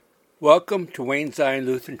Welcome to Wayne Zion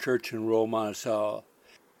Lutheran Church in Roll, Monticello.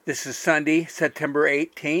 This is Sunday, September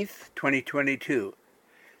 18th, 2022.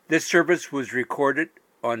 This service was recorded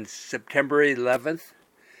on September 11th,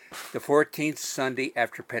 the 14th Sunday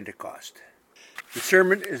after Pentecost. The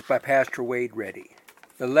sermon is by Pastor Wade Reddy.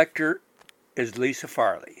 The lector is Lisa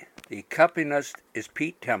Farley. The accompanist is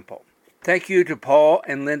Pete Temple. Thank you to Paul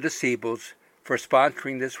and Linda Siebels for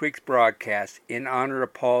sponsoring this week's broadcast in honor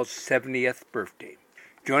of Paul's 70th birthday.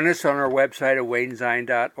 Join us on our website at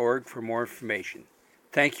waynezion.org for more information.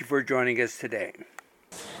 Thank you for joining us today.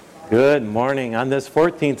 Good morning on this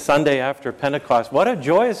 14th Sunday after Pentecost. What a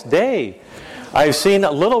joyous day. I've seen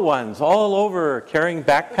little ones all over carrying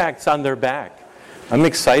backpacks on their back. I'm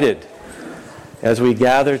excited as we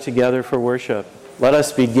gather together for worship. Let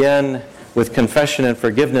us begin with confession and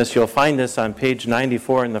forgiveness. You'll find this on page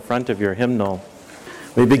 94 in the front of your hymnal.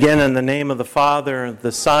 We begin in the name of the Father,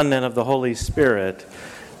 the Son, and of the Holy Spirit.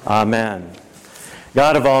 Amen.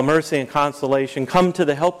 God of all mercy and consolation, come to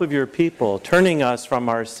the help of your people, turning us from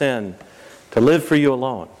our sin to live for you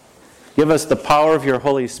alone. Give us the power of your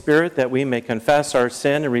Holy Spirit that we may confess our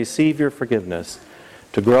sin and receive your forgiveness,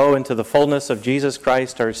 to grow into the fullness of Jesus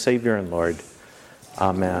Christ, our Savior and Lord.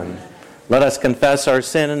 Amen. Let us confess our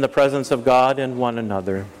sin in the presence of God and one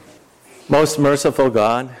another. Most merciful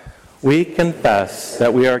God, we confess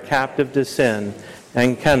that we are captive to sin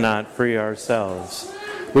and cannot free ourselves.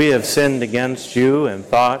 We have sinned against you in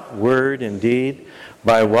thought, word, and deed,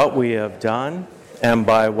 by what we have done and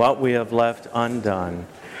by what we have left undone.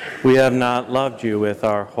 We have not loved you with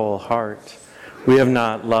our whole heart. We have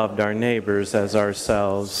not loved our neighbors as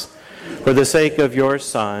ourselves. For the sake of your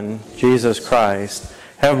Son, Jesus Christ,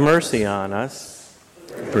 have mercy on us,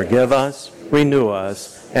 forgive us, renew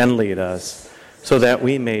us, and lead us, so that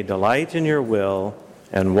we may delight in your will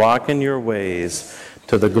and walk in your ways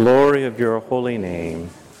to the glory of your holy name.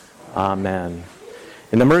 Amen.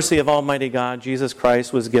 In the mercy of Almighty God, Jesus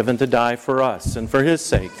Christ was given to die for us, and for his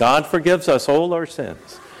sake, God forgives us all our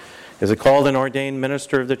sins. As a called and ordained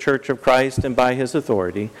minister of the Church of Christ and by his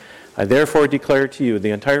authority, I therefore declare to you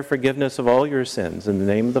the entire forgiveness of all your sins in the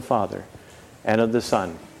name of the Father, and of the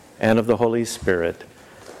Son, and of the Holy Spirit.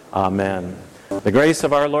 Amen. The grace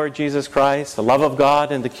of our Lord Jesus Christ, the love of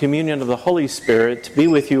God, and the communion of the Holy Spirit be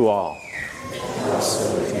with you all.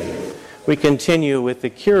 We continue with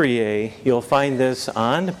the Kyrie. You'll find this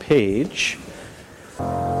on page.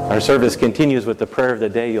 Our service continues with the prayer of the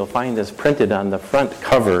day. You'll find this printed on the front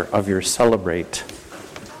cover of your Celebrate.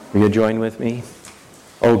 Will you join with me?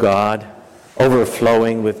 O God,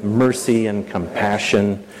 overflowing with mercy and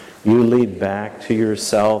compassion, you lead back to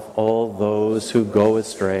yourself all those who go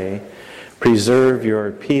astray. Preserve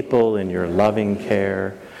your people in your loving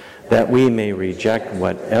care, that we may reject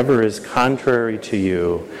whatever is contrary to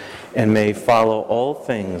you, and may follow all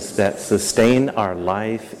things that sustain our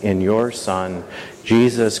life in your Son,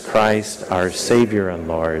 Jesus Christ, our Savior and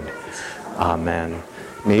Lord. Amen.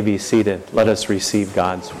 You may be seated. Let us receive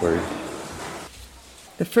God's word.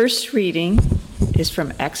 The first reading is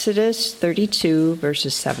from Exodus 32,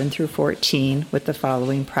 verses 7 through 14, with the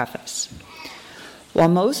following preface. While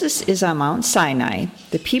Moses is on Mount Sinai,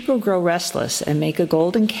 the people grow restless and make a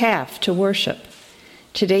golden calf to worship.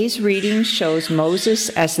 Today's reading shows Moses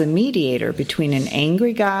as the mediator between an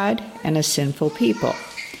angry God and a sinful people.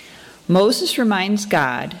 Moses reminds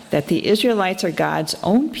God that the Israelites are God's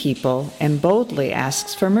own people and boldly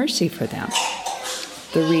asks for mercy for them.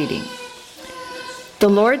 The reading. The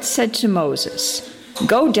Lord said to Moses,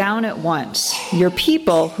 "Go down at once. Your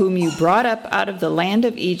people, whom you brought up out of the land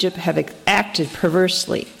of Egypt, have acted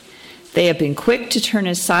perversely. They have been quick to turn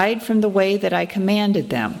aside from the way that I commanded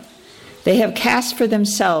them. They have cast for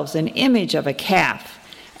themselves an image of a calf,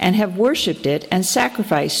 and have worshipped it and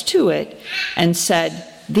sacrificed to it, and said,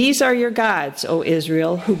 'These are your gods, O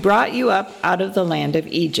Israel, who brought you up out of the land of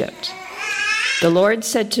Egypt.' The Lord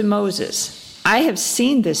said to Moses, 'I have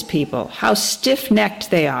seen this people, how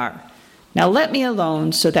stiff-necked they are. Now let me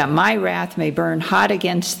alone, so that my wrath may burn hot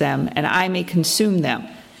against them, and I may consume them,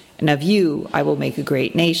 and of you I will make a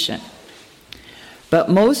great nation.' But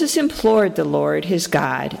Moses implored the Lord his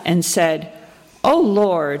God and said, 'O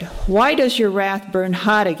Lord, why does your wrath burn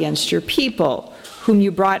hot against your people, whom you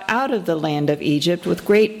brought out of the land of Egypt with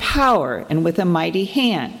great power and with a mighty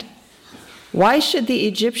hand? Why should the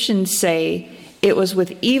Egyptians say, it was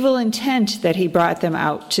with evil intent that he brought them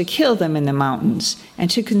out to kill them in the mountains and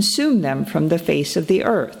to consume them from the face of the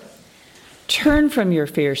earth? Turn from your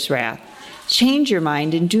fierce wrath, change your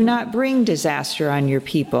mind, and do not bring disaster on your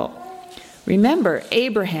people. Remember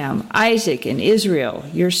Abraham, Isaac, and Israel,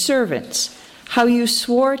 your servants, how you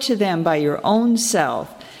swore to them by your own self,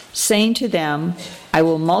 saying to them, I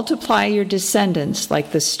will multiply your descendants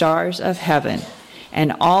like the stars of heaven,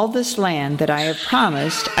 and all this land that I have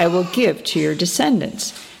promised I will give to your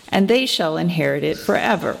descendants, and they shall inherit it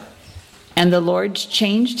forever." And the Lord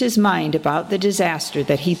changed his mind about the disaster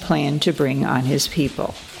that he planned to bring on his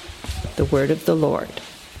people. The word of the Lord.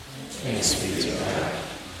 Thanks be to God.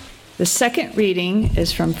 The second reading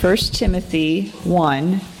is from 1 Timothy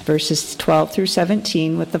 1, verses 12 through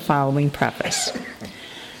 17, with the following preface.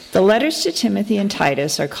 The letters to Timothy and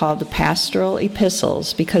Titus are called the pastoral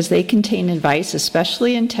epistles because they contain advice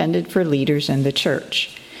especially intended for leaders in the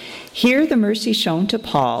church. Here, the mercy shown to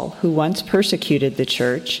Paul, who once persecuted the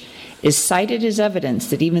church, is cited as evidence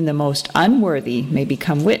that even the most unworthy may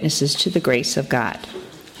become witnesses to the grace of God.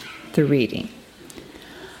 The reading.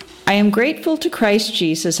 I am grateful to Christ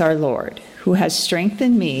Jesus our Lord, who has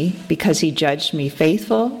strengthened me because he judged me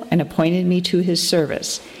faithful and appointed me to his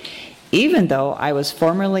service, even though I was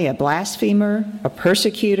formerly a blasphemer, a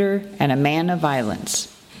persecutor, and a man of violence.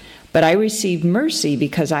 But I received mercy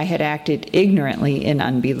because I had acted ignorantly in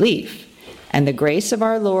unbelief, and the grace of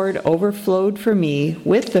our Lord overflowed for me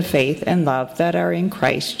with the faith and love that are in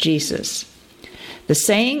Christ Jesus. The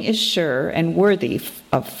saying is sure and worthy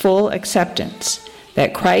of full acceptance,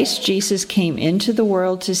 that Christ Jesus came into the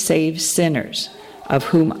world to save sinners, of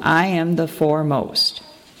whom I am the foremost.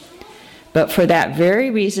 But for that very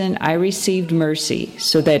reason I received mercy,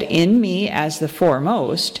 so that in me as the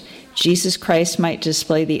foremost, Jesus Christ might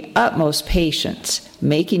display the utmost patience,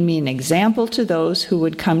 making me an example to those who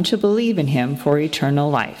would come to believe in him for eternal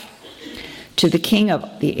life. To the King of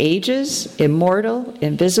the ages, immortal,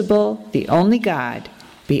 invisible, the only God,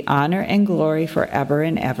 be honor and glory forever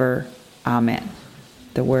and ever. Amen.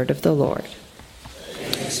 The word of the Lord.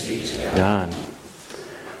 Thanks be to God.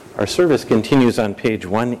 Our service continues on page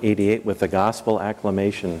 188 with the gospel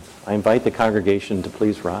acclamation. I invite the congregation to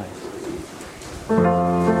please rise.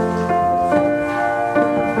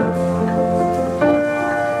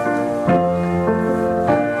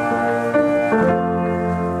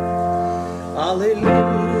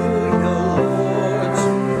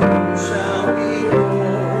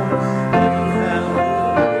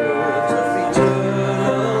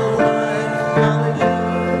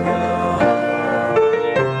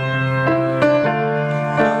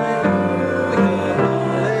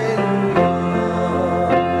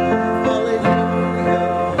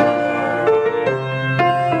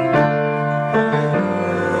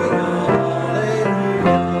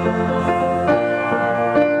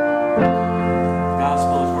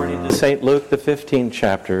 St. Luke, the 15th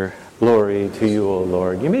chapter. Glory to you, O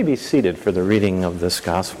Lord. You may be seated for the reading of this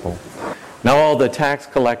gospel. Now all the tax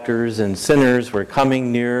collectors and sinners were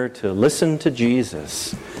coming near to listen to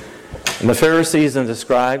Jesus. And the Pharisees and the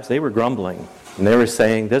scribes, they were grumbling. And they were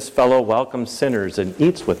saying, "This fellow welcomes sinners and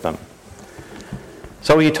eats with them."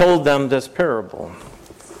 So he told them this parable.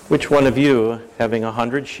 Which one of you, having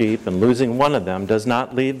 100 sheep and losing one of them, does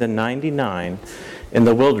not leave the 99 in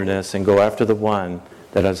the wilderness and go after the one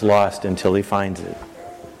that is lost until he finds it?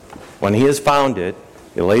 When he has found it,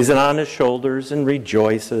 he lays it on his shoulders and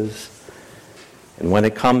rejoices. And when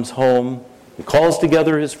it comes home, he calls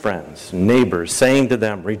together his friends and neighbors, saying to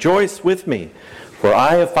them, "Rejoice with me, for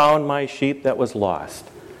I have found my sheep that was lost."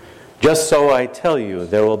 Just so I tell you,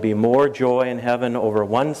 there will be more joy in heaven over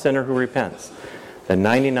one sinner who repents than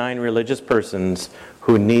 99 religious persons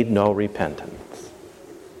who need no repentance.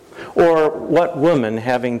 Or what woman,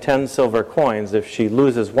 having 10 silver coins, if she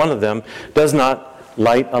loses one of them, does not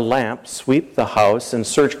light a lamp, sweep the house, and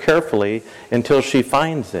search carefully until she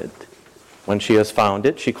finds it? When she has found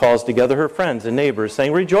it, she calls together her friends and neighbors,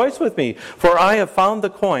 saying, "Rejoice with me, for I have found the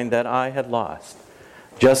coin that I had lost."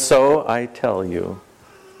 Just so I tell you,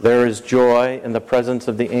 there is joy in the presence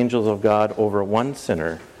of the angels of God over one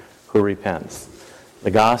sinner who repents.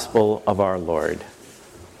 The gospel of our Lord.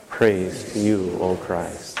 Praise to you, O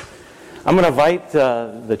Christ. I'm going to invite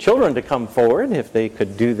the children to come forward, if they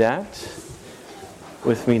could do that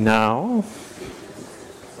with me now.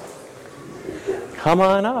 Come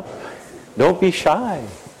on up. Don't be shy.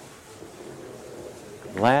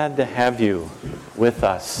 Glad to have you with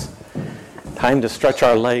us. Time to stretch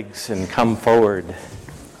our legs and come forward.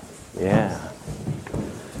 Yeah.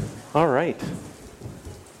 All right.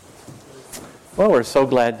 Well, we're so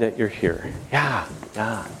glad that you're here. Yeah.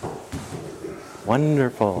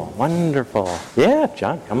 Wonderful, wonderful. Yeah,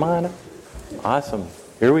 John, come on up. Awesome.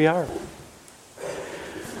 Here we are.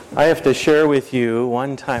 I have to share with you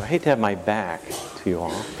one time. I hate to have my back to you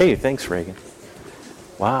all. Hey, thanks, Reagan.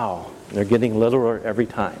 Wow, they're getting littler every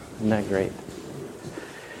time. Isn't that great?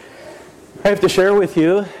 I have to share with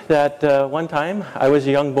you that one time I was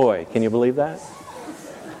a young boy. Can you believe that?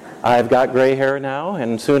 I've got gray hair now,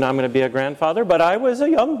 and soon I'm going to be a grandfather, but I was a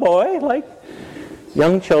young boy, like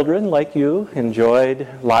young children like you, enjoyed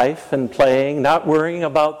life and playing, not worrying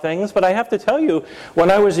about things. But I have to tell you,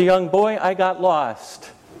 when I was a young boy, I got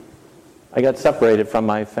lost. I got separated from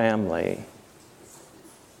my family.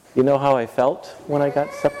 You know how I felt when I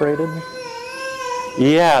got separated?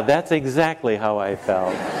 Yeah, that's exactly how I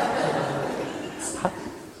felt.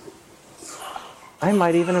 I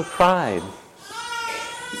might even have cried.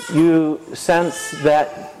 You sense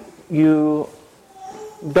that you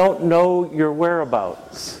don't know your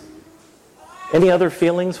whereabouts. Any other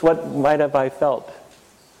feelings? What might have I felt?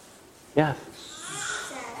 Yeah.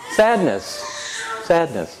 Sadness.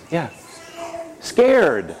 Sadness, yeah.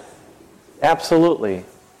 Scared. Absolutely.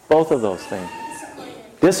 Both of those things.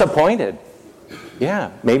 Disappointed.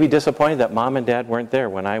 Yeah, maybe disappointed that mom and dad weren't there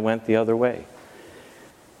when I went the other way.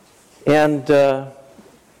 And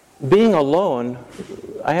being alone,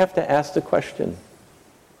 I have to ask the question,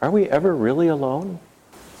 are we ever really alone?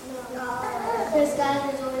 No, because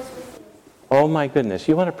God is always with you. Oh my goodness,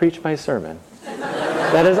 you want to preach my sermon?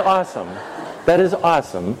 That is awesome. That is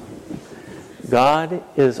awesome. God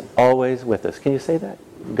is always with us. Can you say that?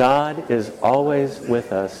 God is always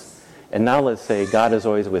with us. And now let's say, God is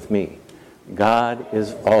always with me. God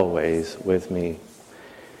is always with me.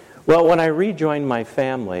 Well, when I rejoined my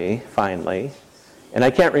family, finally, and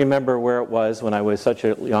I can't remember where it was when I was such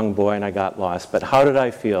a young boy and I got lost, but how did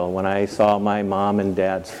I feel when I saw my mom and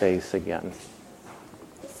dad's face again?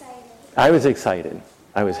 Excited. I was excited.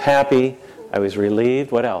 I was happy. I was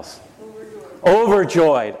relieved. What else?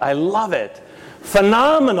 Overjoyed. I love it.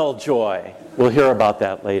 Phenomenal joy. We'll hear about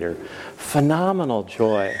that later. Phenomenal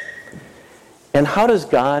joy. And how does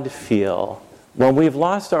God feel when we've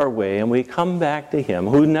lost our way and we come back to Him,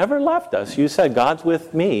 who never left us? You said, God's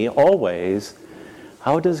with me always.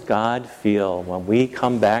 How does God feel when we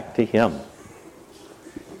come back to Him?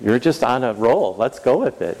 You're just on a roll. Let's go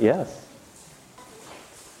with it. Yes.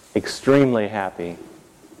 Extremely happy.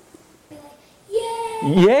 Yay!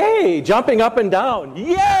 Yay! Jumping up and down.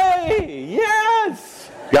 Yay! Yes!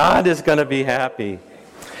 God is going to be happy.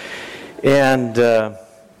 And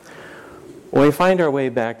when we find our way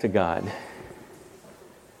back to God,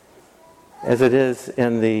 as it is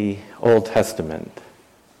in the Old Testament,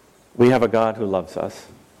 we have a God who loves us.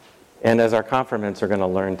 And as our confirmants are going to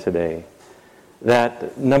learn today,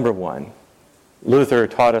 that number one, Luther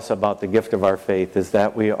taught us about the gift of our faith is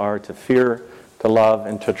that we are to fear, to love,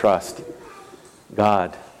 and to trust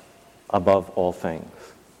God above all things.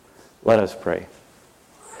 Let us pray.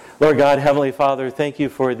 Lord God, Heavenly Father, thank you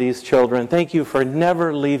for these children. Thank you for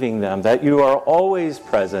never leaving them, that you are always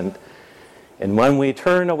present. And when we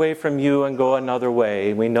turn away from you and go another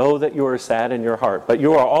way, we know that you are sad in your heart, but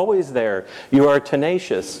you are always there. You are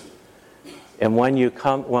tenacious. And when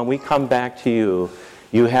we come back to you,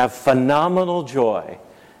 you have phenomenal joy,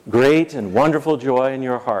 great and wonderful joy in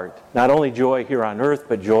your heart. Not only joy here on earth,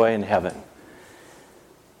 but joy in heaven.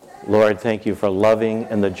 Lord, thank you for loving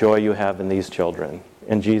and the joy you have in these children.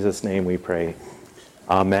 In Jesus' name we pray.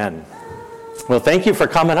 Amen. Well, thank you for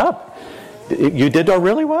coming up. You did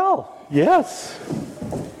really well. Yes.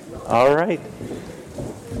 All right.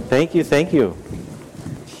 Thank you, thank you.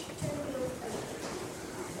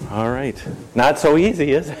 All right. Not so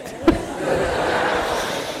easy, is it?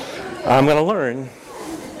 I'm going to learn.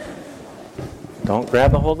 Don't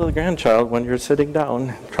grab a hold of the grandchild when you're sitting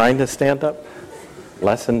down, trying to stand up.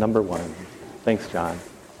 Lesson number 1. Thanks, John.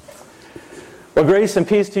 Well, grace and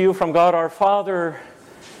peace to you from God our Father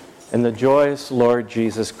and the joyous Lord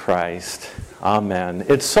Jesus Christ. Amen.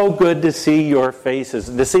 It's so good to see your faces,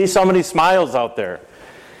 to see so many smiles out there.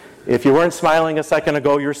 If you weren't smiling a second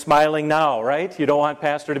ago, you're smiling now, right? You don't want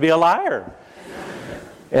Pastor to be a liar.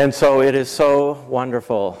 And so it is so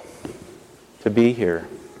wonderful to be here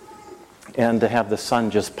and to have the sun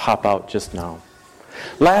just pop out just now.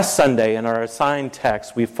 Last Sunday in our assigned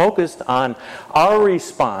text, we focused on our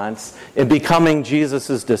response in becoming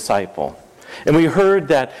Jesus' disciple. And we heard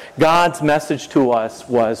that God's message to us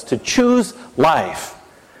was to choose life.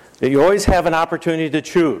 That you always have an opportunity to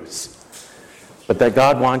choose. But that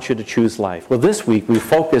God wants you to choose life. Well, this week we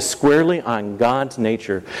focus squarely on God's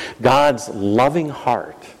nature, God's loving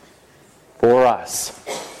heart for us.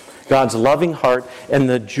 God's loving heart and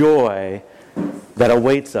the joy that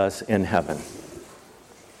awaits us in heaven.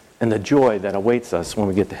 And the joy that awaits us when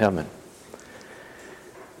we get to heaven.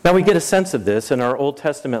 Now we get a sense of this in our Old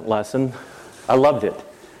Testament lesson. I loved it.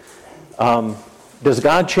 Does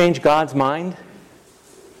God change God's mind?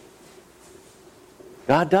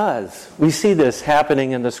 God does. We see this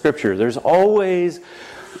happening in the Scripture. There's always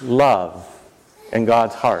love in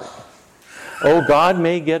God's heart. Oh, God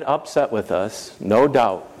may get upset with us, no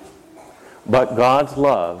doubt, but God's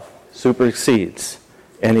love supersedes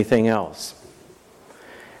anything else.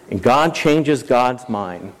 And God changes God's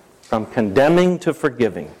mind from condemning to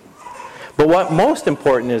forgiving. But what most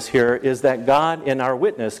important is here is that God, in our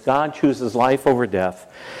witness, God chooses life over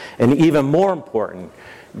death. And even more important,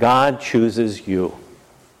 God chooses you.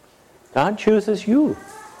 God chooses you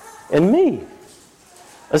and me,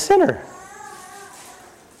 a sinner.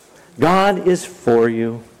 God is for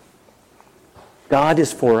you. God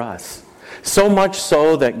is for us. So much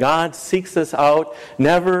so that God seeks us out,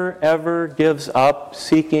 never ever gives up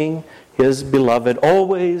seeking His beloved,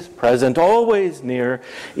 always present, always near,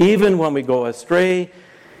 even when we go astray,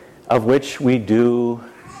 of which we do.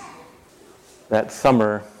 That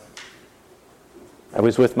summer, I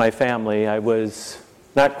was with my family. I was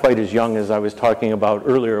not quite as young as I was talking about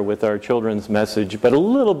earlier with our children's message, but a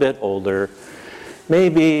little bit older,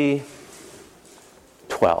 maybe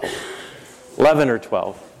 11 or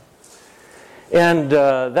 12. And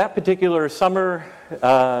that particular summer,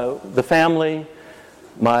 the family,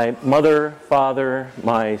 my mother, father,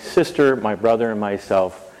 my sister, my brother, and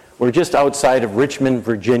myself were just outside of Richmond,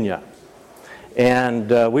 Virginia.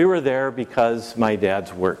 And we were there because my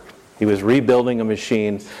dad's work. He was rebuilding a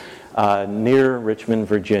machine near Richmond,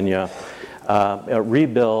 Virginia, a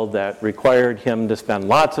rebuild that required him to spend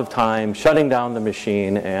lots of time shutting down the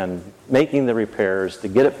machine and making the repairs to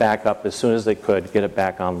get it back up as soon as they could, get it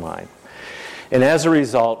back online. And as a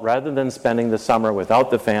result, rather than spending the summer without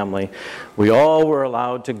the family, we all were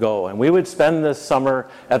allowed to go. And we would spend this summer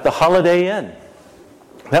at the Holiday Inn.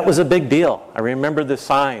 That was a big deal. I remember the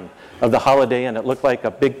sign of the Holiday Inn. It looked like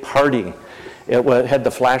a big party. It had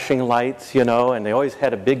the flashing lights, and they always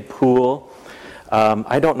had a big pool.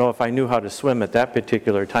 I don't know if I knew how to swim at that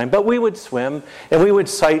particular time, but we would swim, and we would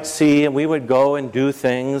sightsee, and we would go and do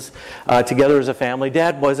things together as a family.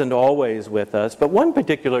 Dad wasn't always with us, but one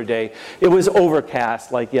particular day, it was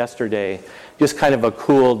overcast like yesterday, just kind of a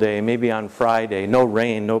cool day, maybe on Friday, no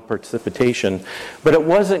rain, no precipitation, but it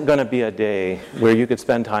wasn't going to be a day where you could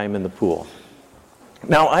spend time in the pool.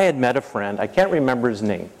 Now, I had met a friend, I can't remember his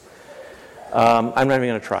name. I'm not even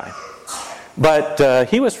going to try. But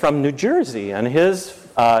he was from New Jersey, and his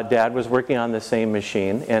dad was working on the same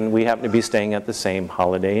machine, and we happened to be staying at the same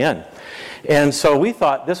Holiday Inn. And so we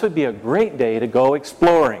thought this would be a great day to go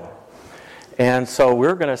exploring. And so we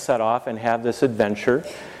were going to set off and have this adventure.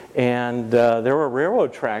 And there were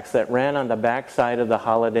railroad tracks that ran on the backside of the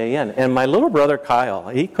Holiday Inn. And my little brother Kyle,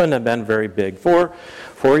 he couldn't have been very big, 4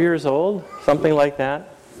 years old, something like that.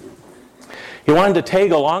 He wanted to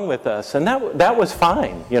tag along with us, and that was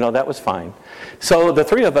fine. That was fine. So the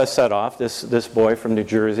three of us set off, this boy from New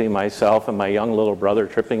Jersey, myself, and my young little brother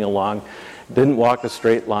tripping along, didn't walk a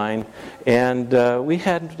straight line, and we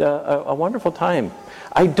had a wonderful time.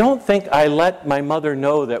 I don't think I let my mother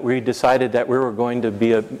know that we decided that we were going to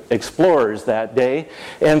be explorers that day,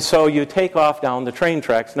 and so you take off down the train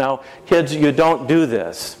tracks. Now, kids, you don't do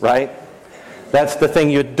this, right? That's the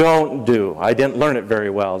thing you don't do. I didn't learn it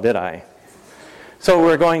very well, did I? So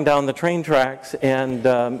we're going down the train tracks, and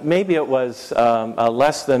maybe it was a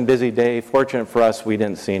less than busy day. Fortunate for us, we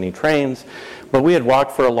didn't see any trains, but we had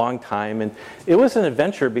walked for a long time, and it was an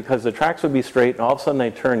adventure because the tracks would be straight, and all of a sudden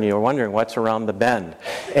they turn, and you were wondering what's around the bend.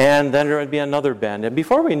 And then there would be another bend, and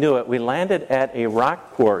before we knew it, we landed at a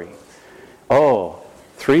rock quarry. Oh,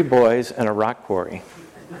 3 boys and a rock quarry.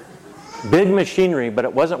 Big machinery, but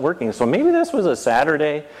it wasn't working. So maybe this was a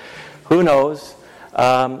Saturday, who knows?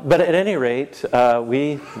 But at any rate,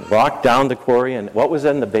 we walked down the quarry, and what was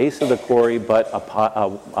in the base of the quarry but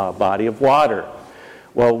a body of water?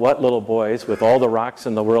 Well, what little boys, with all the rocks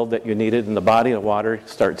in the world that you needed in the body of water,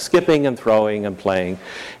 start skipping and throwing and playing.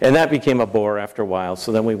 And that became a bore after a while.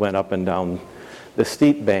 So then we went up and down the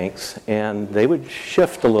steep banks, and they would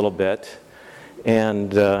shift a little bit.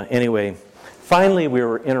 And anyway, finally, we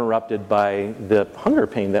were interrupted by the hunger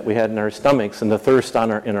pain that we had in our stomachs and the thirst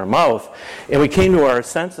in our mouth. And we came to our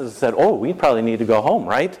senses and said, we probably need to go home,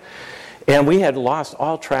 right? And we had lost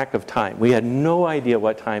all track of time. We had no idea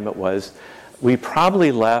what time it was. We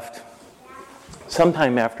probably left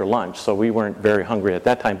sometime after lunch, so we weren't very hungry at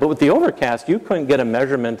that time. But with the overcast, you couldn't get a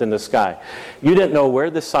measurement in the sky. You didn't know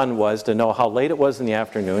where the sun was to know how late it was in the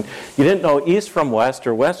afternoon. You didn't know east from west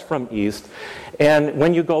or west from east. And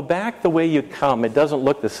when you go back the way you come, it doesn't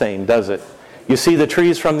look the same, does it? You see the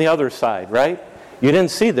trees from the other side, right? You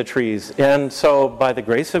didn't see the trees. And so by the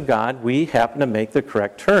grace of God, we happened to make the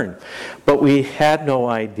correct turn. But we had no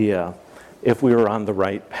idea if we were on the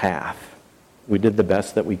right path. We did the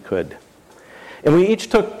best that we could. And we each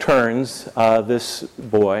took turns, this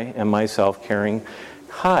boy and myself, carrying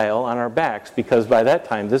Kyle on our backs, because by that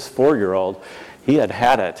time, this 4-year-old, he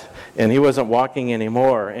had it, and he wasn't walking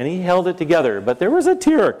anymore, and he held it together, but there was a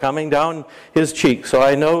tear coming down his cheek, so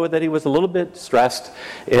I know that he was a little bit stressed,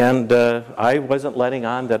 and I wasn't letting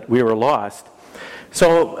on that we were lost.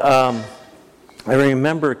 So I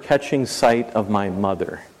remember catching sight of my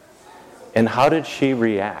mother, and how did she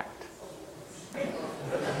react?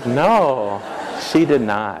 No, she did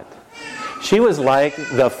not. She was like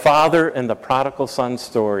the father in the prodigal son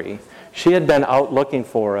story. She had been out looking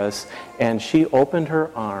for us, and she opened her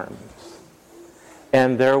arms,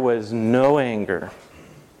 and there was no anger,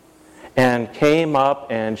 and came up,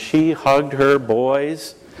 and she hugged her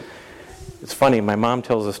boys. It's funny, my mom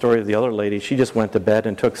tells the story of the other lady. She just went to bed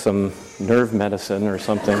and took some nerve medicine or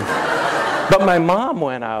something. But my mom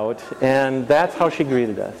went out, and that's how she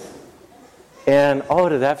greeted us. And, oh,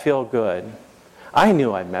 did that feel good? I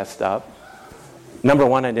knew I messed up. Number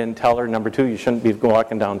 1, I didn't tell her. Number 2, you shouldn't be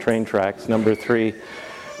walking down train tracks. Number 3,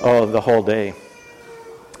 the whole day.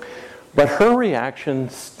 But her reaction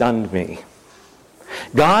stunned me.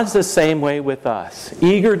 God's the same way with us,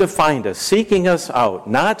 eager to find us, seeking us out,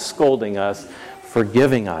 not scolding us,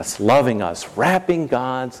 forgiving us, loving us, wrapping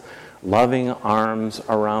God's loving arms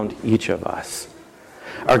around each of us.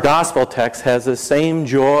 Our gospel text has the same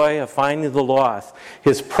joy of finding the lost,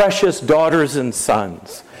 his precious daughters and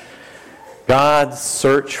sons. God's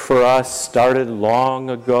search for us started long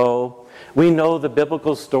ago. We know the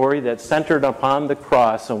biblical story that centered upon the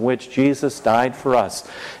cross on which Jesus died for us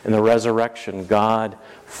and the resurrection, God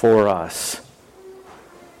for us.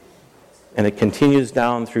 And it continues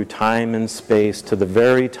down through time and space to the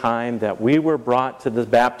very time that we were brought to the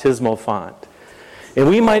baptismal font. And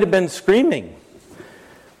we might have been screaming,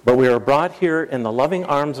 but we were brought here in the loving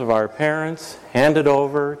arms of our parents, handed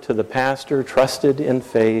over to the pastor, trusted in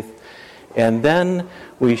faith, and then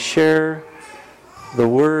we share the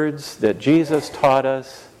words that Jesus taught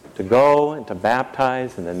us to go and to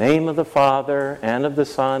baptize in the name of the Father and of the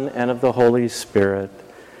Son and of the Holy Spirit.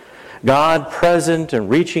 God present and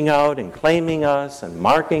reaching out and claiming us and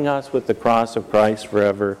marking us with the cross of Christ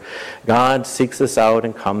forever. God seeks us out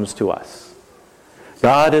and comes to us.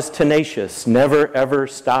 God is tenacious, never ever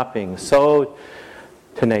stopping, so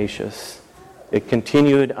tenacious. It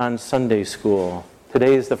continued on Sunday school.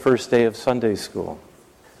 Today is the first day of Sunday school.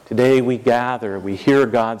 Today we gather, we hear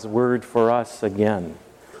God's word for us again.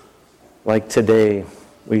 Like today,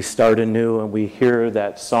 we start anew and we hear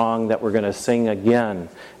that song that we're going to sing again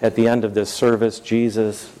at the end of this service,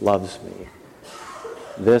 Jesus loves me.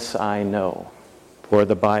 This I know, for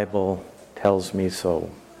the Bible tells me so.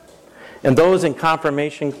 And those in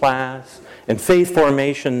confirmation class and faith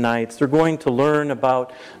formation nights, they're going to learn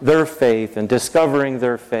about their faith and discovering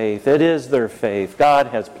their faith. It is their faith. God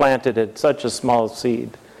has planted it, such a small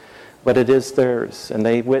seed, but it is theirs, and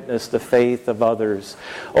they witness the faith of others.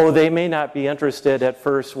 Oh, they may not be interested at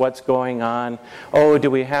first what's going on. Oh,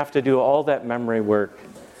 do we have to do all that memory work?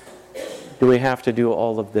 Do we have to do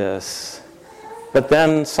all of this? But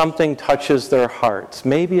then something touches their hearts.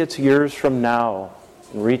 Maybe it's years from now,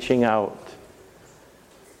 reaching out.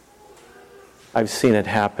 I've seen it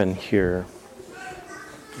happen here.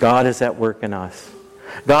 God is at work in us.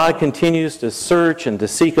 God continues to search and to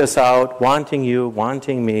seek us out, wanting you,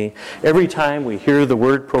 wanting me, every time we hear the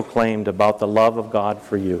word proclaimed about the love of God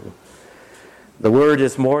for you. The word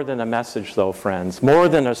is more than a message, though, friends, more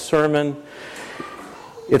than a sermon.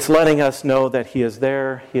 It's letting us know that He is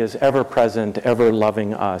there, He is ever present, ever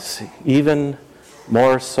loving us, even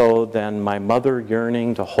more so than my mother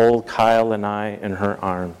yearning to hold Kyle and I in her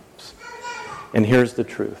arms. And here's the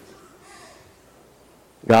truth.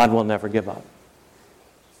 God will never give up.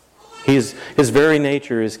 His very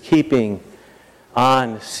nature is keeping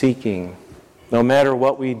on seeking, no matter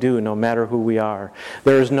what we do, no matter who we are.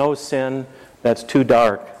 There is no sin that's too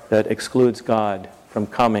dark that excludes God from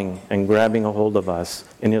coming and grabbing a hold of us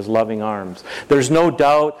in His loving arms. There's no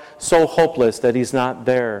doubt so hopeless that He's not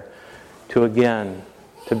there to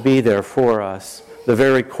be there for us. The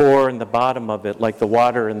very core and the bottom of it, like the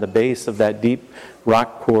water in the base of that deep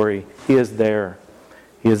rock quarry, He is there.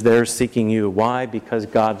 He is there seeking you. Why? Because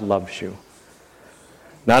God loves you.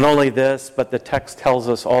 Not only this, but the text tells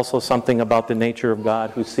us also something about the nature of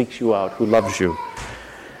God who seeks you out, who loves you.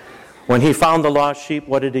 When He found the lost sheep,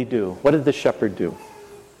 what did He do? What did the shepherd do?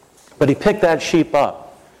 But He picked that sheep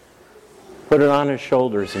up, put it on His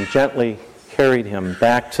shoulders, and gently carried him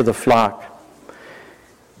back to the flock.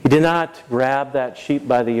 He did not grab that sheep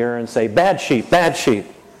by the ear and say, "Bad sheep, bad sheep."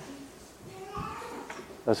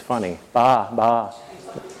 That's funny. Bah, bah.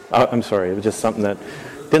 Oh, I'm sorry, it was just something that,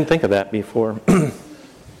 didn't think of that before.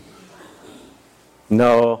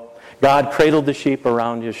 No, God cradled the sheep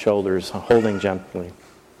around his shoulders, holding gently.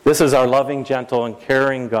 This is our loving, gentle, and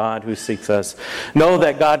caring God who seeks us. Know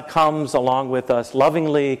that God comes along with us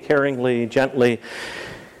lovingly, caringly, gently.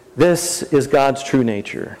 This is God's true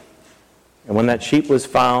nature. And when that sheep was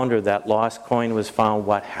found or that lost coin was found,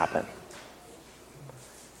 what happened?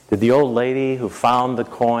 Did the old lady who found the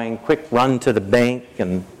coin quick run to the bank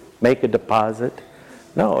and make a deposit?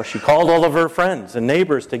 No, she called all of her friends and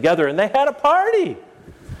neighbors together and they had a party.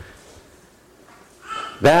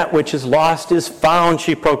 That which is lost is found,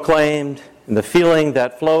 she proclaimed. And the feeling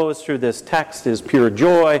that flows through this text is pure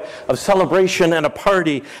joy of celebration and a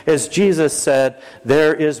party. As Jesus said,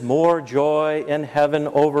 there is more joy in heaven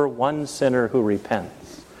over one sinner who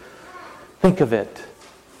repents. Think of it.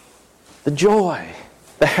 The joy,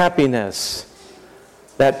 the happiness,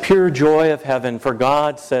 that pure joy of heaven. For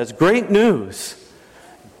God says, great news,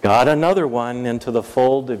 got another one into the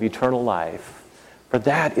fold of eternal life. For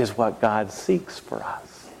that is what God seeks for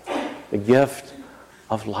us, the gift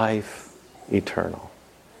of life eternal.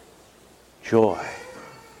 Joy,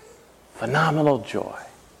 phenomenal joy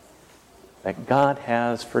that God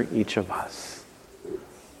has for each of us.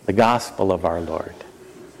 The gospel of our Lord.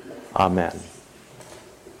 Amen.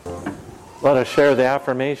 Let us share the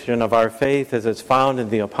affirmation of our faith as it's found in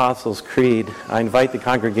the Apostles' Creed. I invite the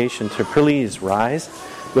congregation to please rise.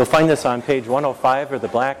 You'll find this on page 105 or the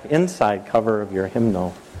black inside cover of your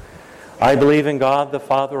hymnal. I believe in God the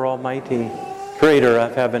Father Almighty, creator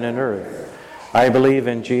of heaven and earth. I believe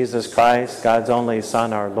in Jesus Christ, God's only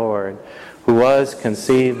Son, our Lord, who was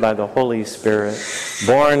conceived by the Holy Spirit,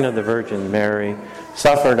 born of the Virgin Mary,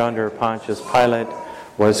 suffered under Pontius Pilate,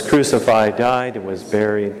 was crucified, died, and was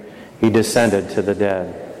buried. He descended to the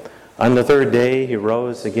dead. On the third day he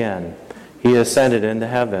rose again. He ascended into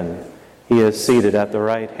heaven. He is seated at the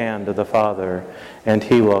right hand of the Father, and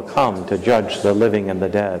he will come to judge the living and the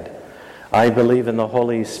dead. I believe in the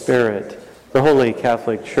Holy Spirit, the Holy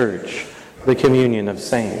Catholic Church, the communion of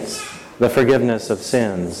saints, the forgiveness of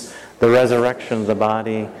sins, the resurrection of the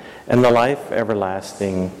body, and the life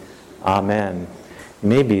everlasting. Amen. You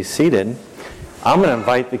may be seated. I'm going to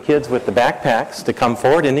invite the kids with the backpacks to come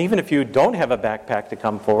forward, and even if you don't have a backpack, to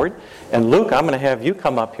come forward. And Luke, I'm going to have you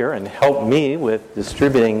come up here and help me with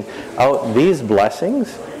distributing out these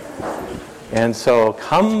blessings. And so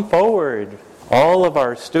come forward. All of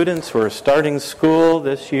our students who are starting school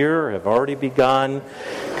this year have already begun.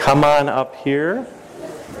 Come on up here.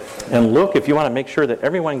 And Luke, if you want to make sure that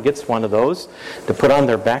everyone gets one of those to put on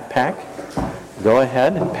their backpack, go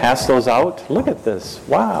ahead and pass those out. Look at this.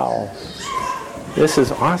 Wow. This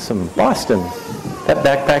is awesome. Boston, that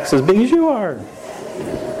backpack's as big as you are.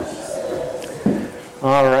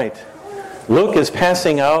 All right. Luke is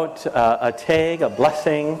passing out a tag, a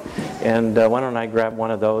blessing, and why don't I grab one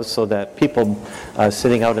of those so that people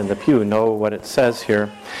sitting out in the pew know what it says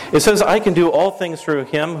here. It says, I can do all things through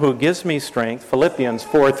him who gives me strength, Philippians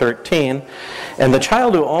 4:13. And the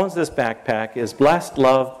child who owns this backpack is blessed,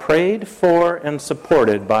 loved, prayed for, and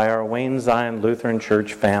supported by our Wayne Zion Lutheran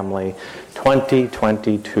Church family,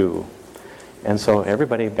 2022. And so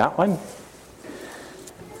everybody got one?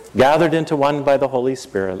 Gathered into one by the Holy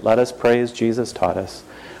Spirit, let us pray as Jesus taught us.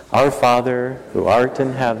 Our Father, who art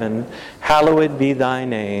in heaven, hallowed be thy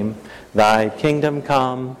name. Thy kingdom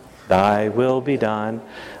come, thy will be done,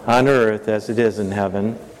 on earth as it is in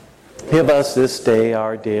heaven. Give us this day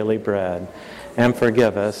our daily bread, and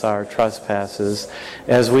forgive us our trespasses,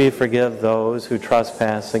 as we forgive those who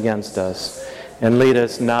trespass against us. And lead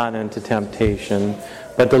us not into temptation,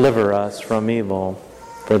 but deliver us from evil.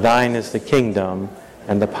 For thine is the kingdom,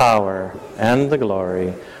 and the power, and the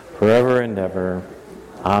glory, forever and ever.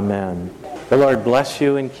 Amen. The Lord bless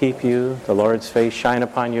you and keep you. The Lord's face shine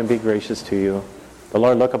upon you and be gracious to you. The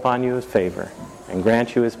Lord look upon you with favor and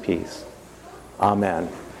grant you his peace. Amen.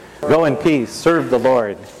 Go in peace. Serve the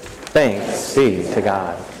Lord. Thanks be to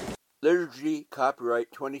God. Liturgy,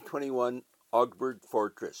 copyright 2021, Augsburg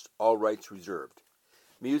Fortress. All rights reserved.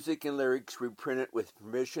 Music and lyrics reprinted with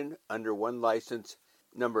permission under one license,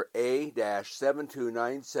 number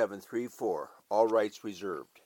A-729734. All rights reserved.